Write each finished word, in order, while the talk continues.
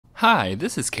Hi,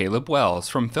 this is Caleb Wells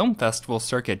from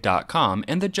FilmFestivalCircuit.com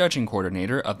and the judging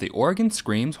coordinator of the Oregon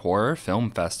Screams Horror Film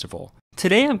Festival.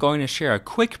 Today I'm going to share a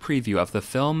quick preview of the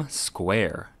film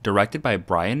Square, directed by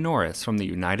Brian Norris from the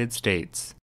United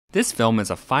States. This film is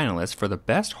a finalist for the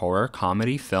Best Horror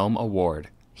Comedy Film Award.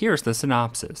 Here's the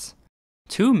synopsis.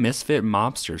 Two misfit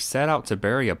mobsters set out to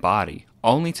bury a body,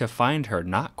 only to find her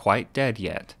not quite dead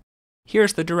yet.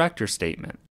 Here's the director's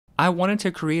statement. I wanted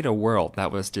to create a world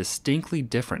that was distinctly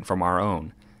different from our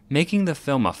own. Making the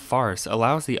film a farce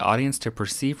allows the audience to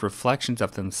perceive reflections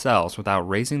of themselves without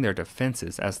raising their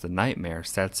defenses as the nightmare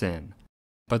sets in.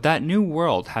 But that new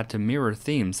world had to mirror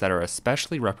themes that are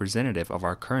especially representative of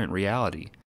our current reality,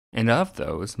 and of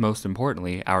those, most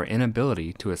importantly, our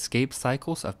inability to escape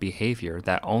cycles of behavior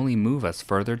that only move us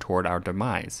further toward our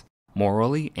demise,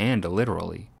 morally and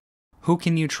literally. Who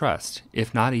can you trust,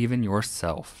 if not even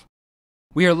yourself?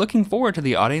 We are looking forward to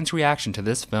the audience reaction to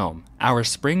this film. Our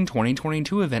Spring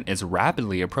 2022 event is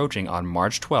rapidly approaching on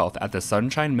March 12th at the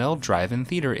Sunshine Mill Drive-In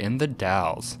Theater in the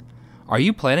Dalles. Are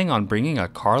you planning on bringing a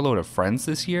carload of friends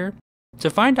this year? To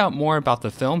find out more about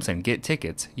the films and get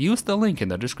tickets, use the link in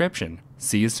the description.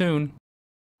 See you soon.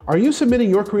 Are you submitting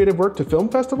your creative work to film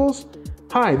festivals?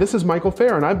 Hi, this is Michael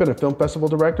Fair, and I've been a film festival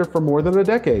director for more than a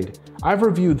decade. I've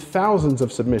reviewed thousands of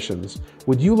submissions.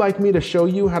 Would you like me to show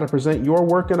you how to present your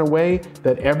work in a way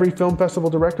that every film festival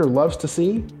director loves to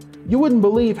see? You wouldn't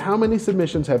believe how many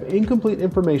submissions have incomplete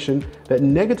information that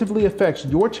negatively affects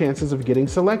your chances of getting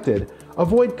selected.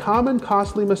 Avoid common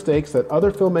costly mistakes that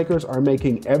other filmmakers are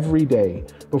making every day.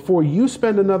 Before you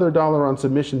spend another $1 on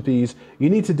submission fees, you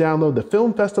need to download the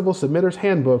Film Festival Submitter's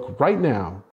Handbook right now.